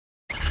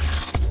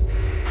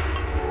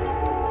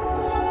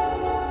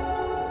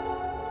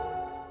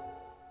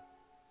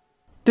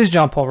This is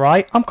John Paul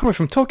Wright. I'm coming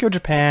from Tokyo,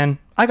 Japan.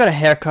 I got a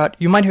haircut.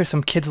 You might hear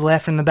some kids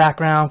laughing in the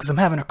background because I'm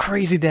having a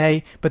crazy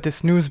day, but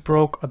this news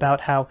broke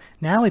about how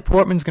Natalie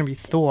Portman's going to be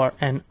Thor,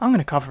 and I'm going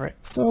to cover it.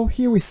 So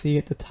here we see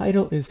it. The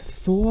title is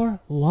Thor,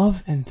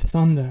 Love and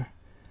Thunder.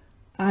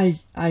 I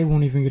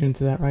won't even get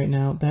into that right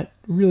now. That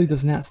really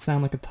does not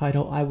sound like a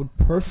title I would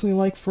personally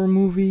like for a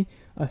movie,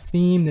 a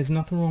theme. There's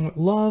nothing wrong with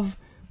love,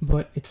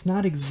 but it's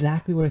not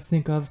exactly what I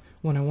think of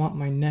when I want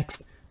my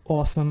next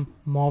awesome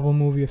Marvel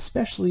movie,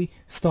 especially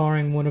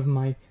starring one of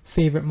my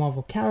favorite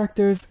Marvel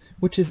characters,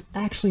 which is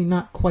actually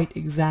not quite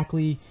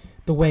exactly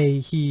the way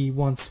he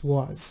once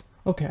was.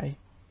 Okay,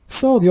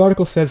 so the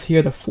article says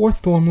here, the fourth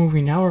Thor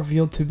movie now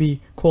revealed to be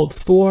called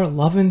Thor,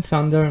 Love and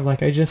Thunder,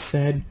 like I just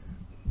said.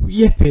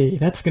 Yippee,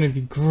 that's gonna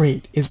be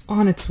great, is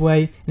on its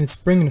way, and it's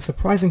bringing a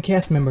surprising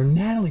cast member,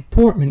 Natalie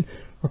Portman,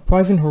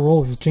 reprising her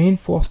role as Jane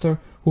Foster,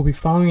 who will be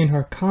following in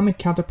her comic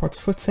counterpart's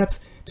footsteps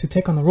to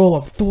take on the role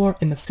of Thor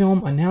in the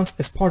film, announced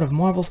as part of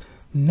Marvel's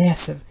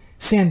massive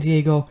San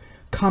Diego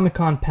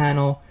Comic-Con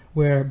panel,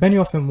 where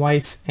Benioff and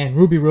Weiss and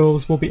Ruby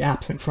Rose will be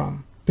absent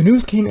from. The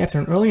news came after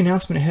an early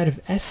announcement ahead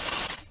of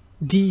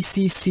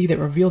SDCC that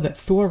revealed that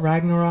Thor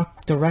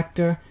Ragnarok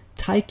director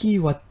Taiki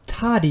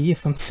Waititi,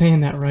 if I'm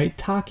saying that right,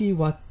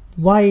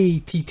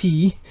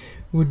 Waititi,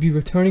 would be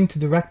returning to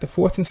direct the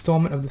fourth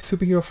installment of the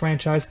superhero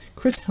franchise.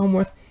 Chris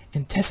Hemsworth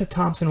and Tessa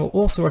Thompson will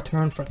also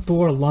return for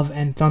Thor, Love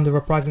and Thunder,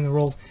 reprising the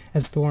roles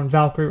as Thor and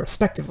Valkyrie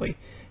respectively.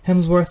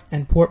 Hemsworth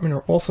and Portman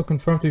are also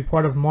confirmed to be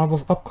part of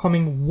Marvel's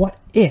upcoming What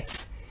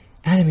If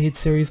animated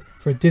series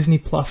for Disney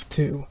Plus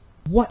 2.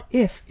 What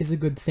If is a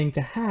good thing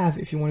to have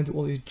if you want to do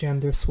all these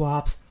gender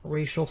swaps,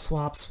 racial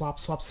swaps,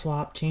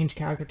 swap, change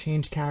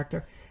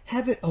character.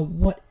 Have it a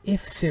What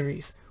If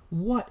series.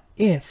 What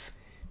if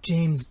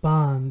James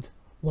Bond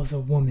was a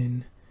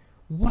woman?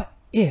 What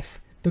if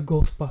the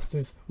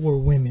Ghostbusters were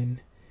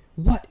women?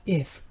 What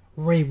if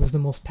Rey was the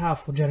most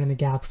powerful Jedi in the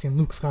galaxy and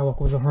Luke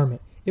Skywalker was a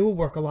hermit? It would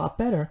work a lot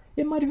better.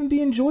 It might even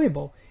be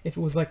enjoyable if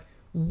it was like,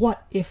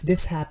 what if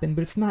this happened,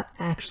 but it's not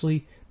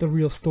actually the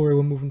real story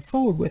we're moving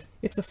forward with.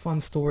 It's a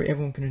fun story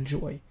everyone can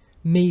enjoy.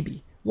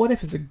 Maybe. What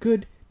if is a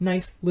good,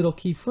 nice little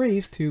key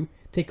phrase to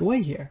take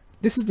away here.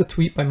 This is the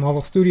tweet by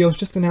Marvel Studios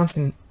just announced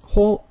in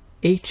Hall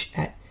H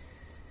at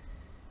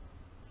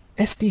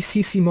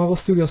SDCC. Marvel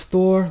Studios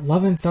Thor,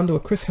 Love and Thunder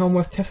with Chris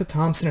Hemsworth, Tessa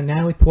Thompson, and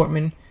Natalie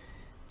Portman.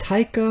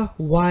 Taika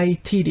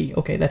Waititi,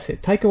 okay, that's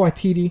it. Taika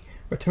Waititi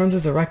returns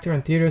as director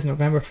in theaters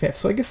November 5th.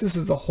 So I guess this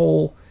is the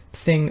whole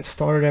thing that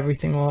started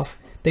everything off.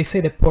 They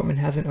say that Portman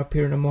hasn't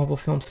appeared in a Marvel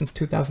film since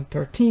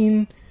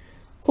 2013.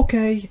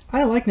 Okay,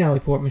 I like Natalie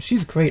Portman.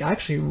 She's great. I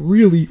actually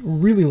really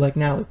like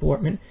Natalie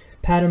Portman.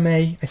 Padme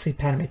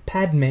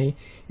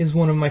is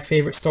one of my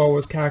favorite Star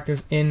Wars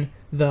characters in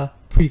the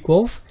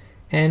prequels.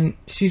 And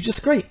she's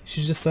just great.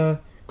 She's just a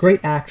great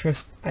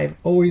actress. I've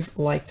always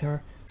liked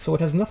her. So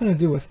it has nothing to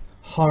do with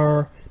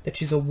her, that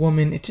she's a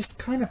woman. It just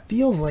kind of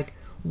feels like,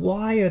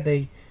 why are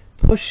they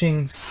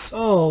pushing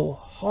so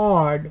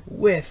hard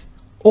with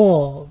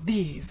all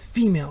these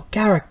female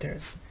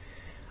characters?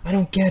 I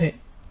don't get it.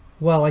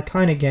 Well, I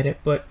kind of get it,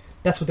 but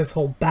that's what this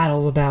whole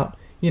battle is about.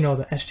 You know,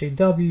 the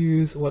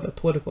SJWs or the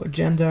political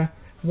agenda.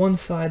 One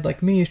side,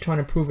 like me, is trying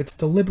to prove it's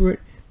deliberate.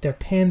 They're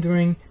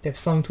pandering. They're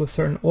selling to a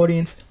certain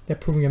audience. They're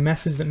proving a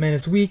message that men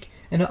is weak.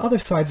 And the other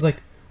side's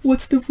like,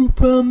 what's the real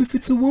problem if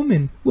it's a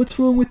woman? What's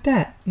wrong with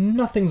that?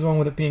 Nothing's wrong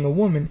with it being a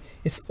woman.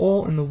 It's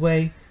all in the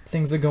way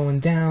things are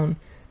going down,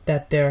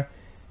 that they're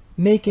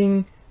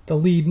making the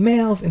lead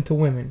males into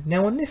women.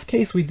 Now in this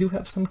case we do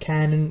have some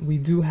canon. We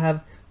do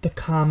have the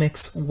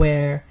comics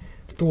where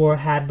Thor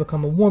had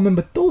become a woman,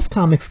 but those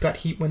comics got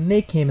heat when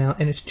they came out,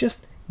 and it's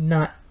just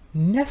not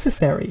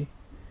necessary.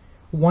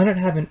 Why not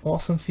have an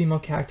awesome female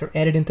character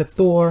added into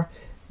Thor?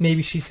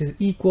 Maybe she's his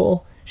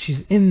equal.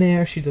 She's in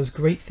there, she does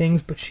great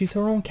things, but she's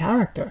her own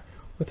character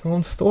with her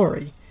own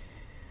story.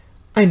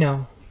 I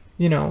know,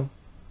 you know,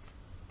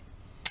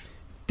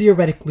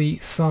 theoretically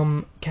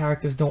some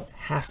characters don't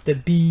have to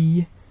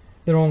be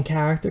their own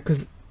character,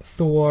 because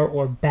Thor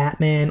or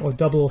Batman or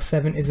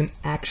 007 isn't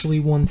actually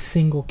one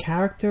single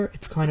character.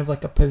 It's kind of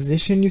like a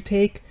position you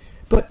take,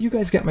 but you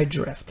guys get my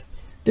drift.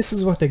 This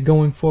is what they're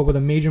going for with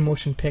a major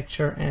motion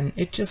picture, and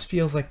it just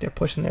feels like they're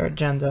pushing their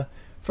agenda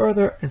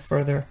further and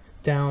further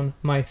down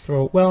my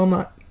throat. Well, I'm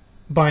not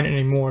buying it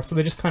anymore, so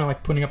they're just kind of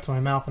like putting it up to my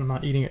mouth and I'm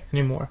not eating it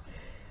anymore.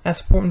 As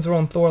for Portman's role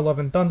in Thor, Love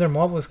and Thunder,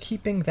 Marvel is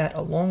keeping that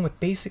along with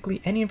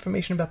basically any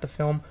information about the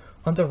film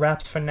under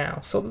wraps for now.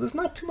 So there's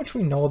not too much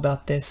we know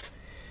about this.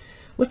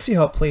 Let's see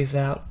how it plays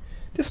out.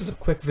 This is a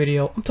quick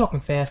video. I'm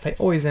talking fast. I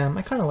always am.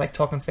 I kind of like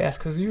talking fast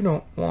because you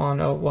don't want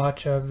to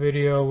watch a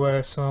video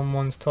where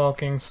someone's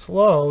talking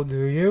slow,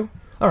 do you?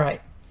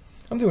 Alright.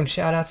 I'm doing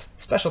shoutouts.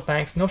 Special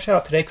thanks. No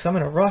shoutout today because I'm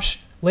in a rush.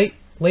 Late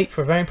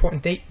for a very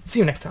important date. See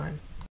you next time.